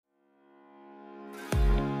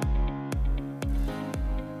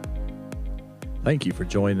Thank you for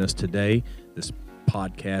joining us today. This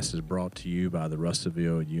podcast is brought to you by the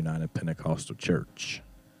Russellville United Pentecostal Church.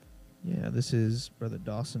 Yeah, this is Brother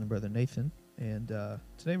Dawson and Brother Nathan, and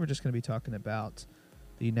today we're just going to be talking about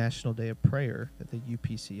the National Day of Prayer that the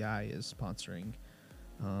UPCI is sponsoring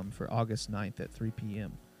for August 9th at 3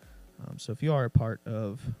 p.m. So if you are a part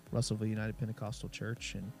of Russellville United Pentecostal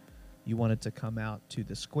Church and you wanted to come out to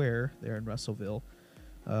the square there in Russellville,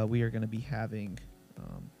 we are going to be having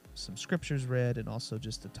some scriptures read and also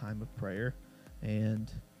just a time of prayer.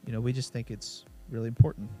 And, you know, we just think it's really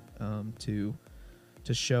important to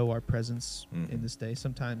show our presence in this day.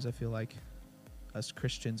 Sometimes I feel like us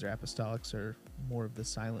Christians or apostolics are more of the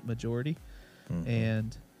silent majority.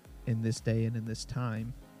 And in this day and in this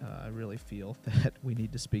time, I really feel that we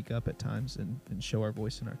need to speak up at times and show our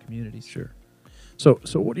voice in our communities. Sure. So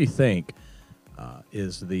what do you think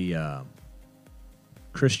is the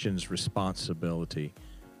Christian's responsibility,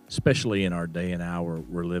 especially in our day and hour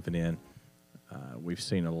we're living in? We've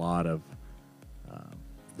seen a lot of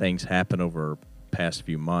things happen over past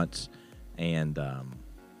few months, and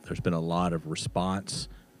there's been a lot of response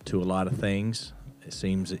to a lot of things. It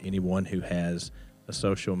seems that anyone who has a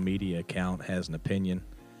social media account has an opinion,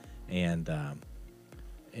 and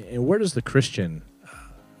where does the Christian,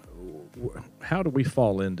 how do we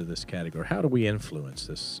fall into this category? How do we influence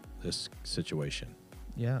this situation?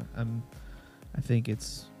 Yeah, I think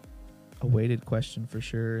it's a weighted question for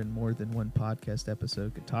sure, and more than one podcast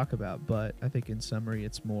episode could talk about. But I think in summary,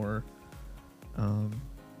 it's more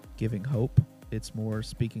giving hope. It's more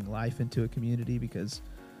speaking life into a community because,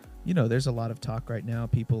 you know, there's a lot of talk right now.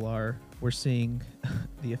 We're seeing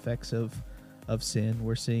the effects of sin.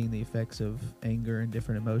 We're seeing the effects of anger and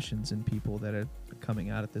different emotions in people that are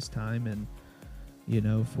coming out at this time. And, you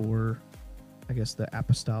know, for, I guess, the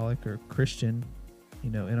apostolic or Christian,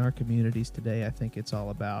 you know, in our communities today, I think it's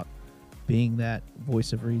all about being that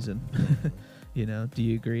voice of reason. You know, do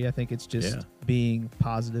you agree? I think it's just being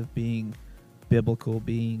positive, being biblical,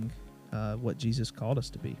 being what Jesus called us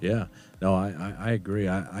to be. Yeah, no, I agree.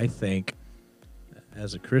 I think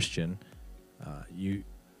as a Christian, you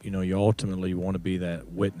ultimately want to be that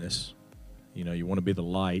witness. You know, you want to be the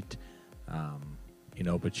light.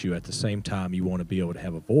 But you at the same time you want to be able to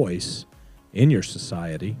have a voice in your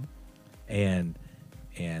society, and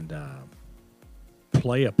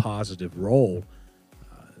play a positive role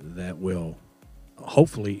that will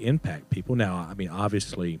hopefully impact people. Now, I mean,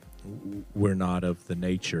 obviously, we're not of the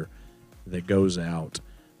nature that goes out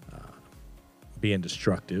being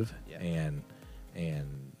destructive and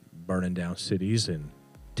burning down cities and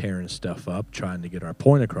tearing stuff up, trying to get our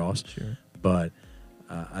point across. Sure. But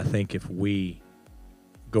I think if we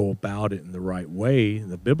go about it in the right way,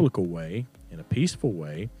 the biblical way, in a peaceful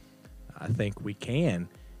way, I think we can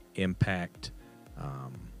impact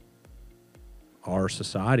our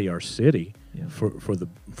society, our city, for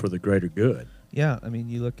the greater good. Yeah, I mean,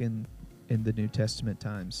 you look in the New Testament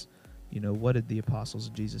times, you know, what did the apostles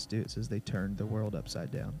of Jesus do? It says they turned the world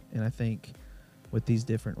upside down. And I think with these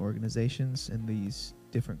different organizations and these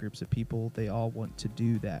different groups of people, they all want to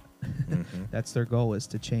do that. That's their goal, is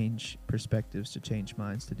to change perspectives, to change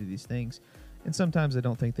minds, to do these things. And sometimes I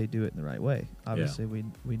don't think they do it in the right way. Obviously,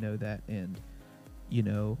 we know that. And, you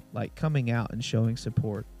know, like coming out and showing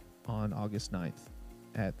support on August 9th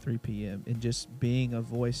at 3 p.m. and just being a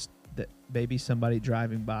voice that maybe somebody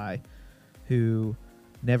driving by who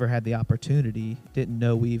never had the opportunity, didn't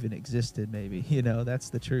know we even existed maybe. You know,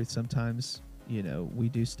 that's the truth. Sometimes, you know, we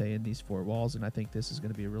do stay in these four walls, and I think this is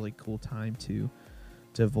going to be a really cool time to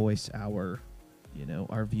voice our, you know,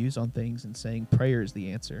 our views on things and saying prayer is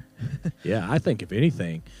the answer. Yeah, I think if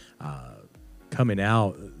anything, coming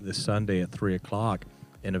out this Sunday at 3 o'clock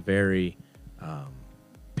in a very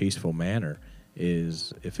peaceful manner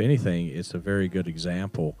is, if anything, it's a very good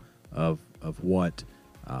example of what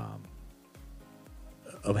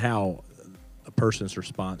of how a person's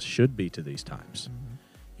response should be to these times.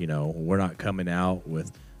 You know, we're not coming out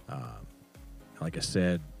with, like I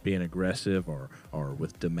said, being aggressive or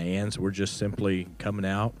with demands. We're just simply coming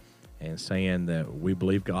out and saying that we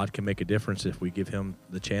believe God can make a difference if we give him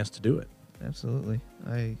the chance to do it. Absolutely.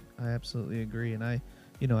 I absolutely agree. And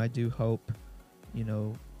I do hope, you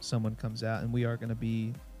know, someone comes out, and we are going to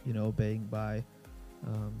be, you know, obeying by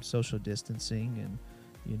social distancing, and,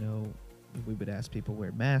 you know, we would ask people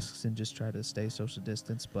wear masks and just try to stay social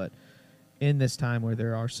distance. But in this time where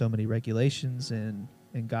there are so many regulations and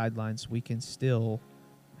guidelines, we can still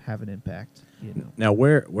have an impact, you know. Now,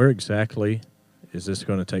 where exactly is this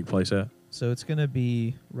going to take place at? So it's going to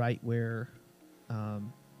be right where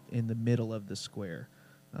in the middle of the square.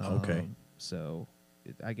 Okay. So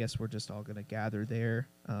I guess we're just all going to gather there,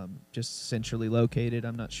 just centrally located.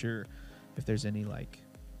 I'm not sure if there's any like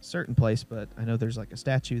certain place, but I know there's like a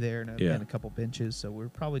statue there and a couple benches. So we're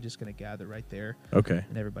probably just going to gather right there. Okay.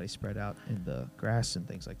 And everybody spread out in the grass and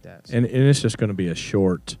things like that. So, And it's just going to be a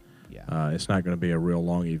short. yeah. It's not going to be a real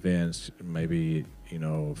long event. It's maybe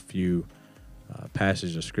a few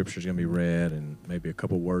passages of scripture is going to be read, and maybe a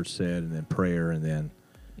couple words said, and then prayer, and then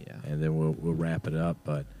we'll wrap it up.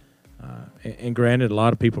 But and granted, a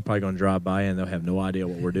lot of people are probably going to drive by and they'll have no idea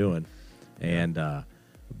what we're doing, and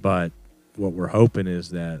but what we're hoping is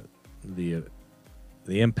that the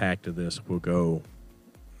impact of this will go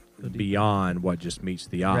beyond what just meets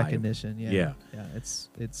the eye. Recognition, yeah. It's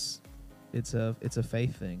a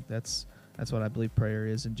faith thing. That's what I believe prayer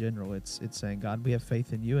is in general. It's saying, God, we have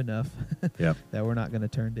faith in you enough that we're not going to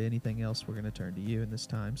turn to anything else. We're going to turn to you in this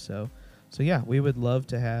time. So yeah, we would love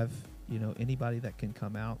to have anybody that can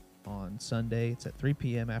come out on Sunday. It's at 3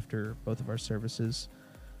 p.m. after both of our services,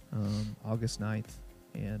 August 9th.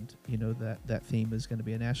 And that theme is going to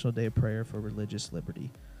be a National Day of Prayer for Religious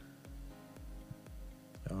Liberty.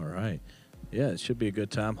 All right. Yeah, it should be a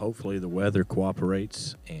good time. Hopefully the weather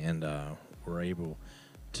cooperates and we're able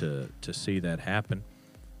to see that happen.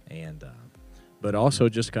 And but also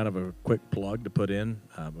just kind of a quick plug to put in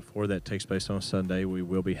before that takes place on Sunday, we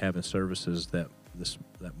will be having services that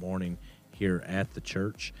morning here at the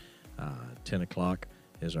church. 10 o'clock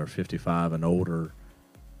is our 55 and older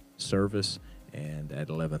service, and at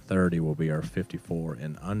 11:30 will be our 54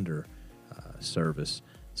 and under service.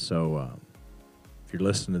 So if you're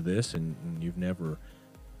listening to this and you've never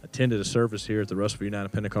attended a service here at the Russellville United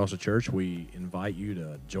Pentecostal Church, we invite you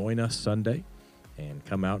to join us Sunday and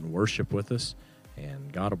come out and worship with us,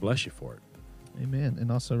 and God will bless you for it. Amen.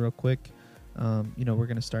 And also real quick, we're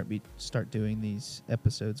going to start doing these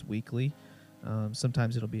episodes weekly.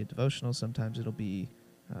 Sometimes it'll be a devotional. Sometimes it'll be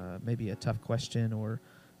maybe a tough question or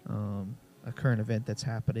a current event that's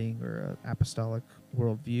happening or an apostolic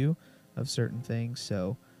worldview of certain things.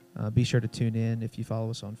 So be sure to tune in if you follow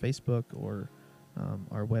us on Facebook or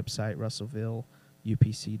our website,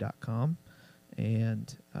 russellvilleupc.com.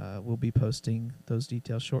 And we'll be posting those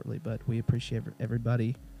details shortly. But we appreciate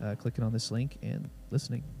everybody clicking on this link and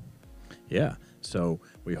listening. Yeah, so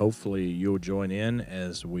hopefully you'll join in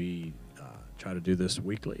as we try to do this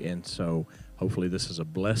weekly. And so hopefully this is a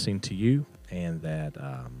blessing to you and that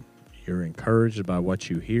you're encouraged by what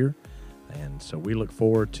you hear. And so we look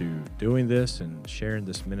forward to doing this and sharing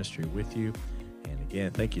this ministry with you. And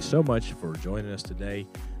again, thank you so much for joining us today.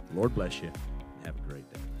 The Lord bless you. Have a great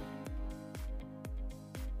day.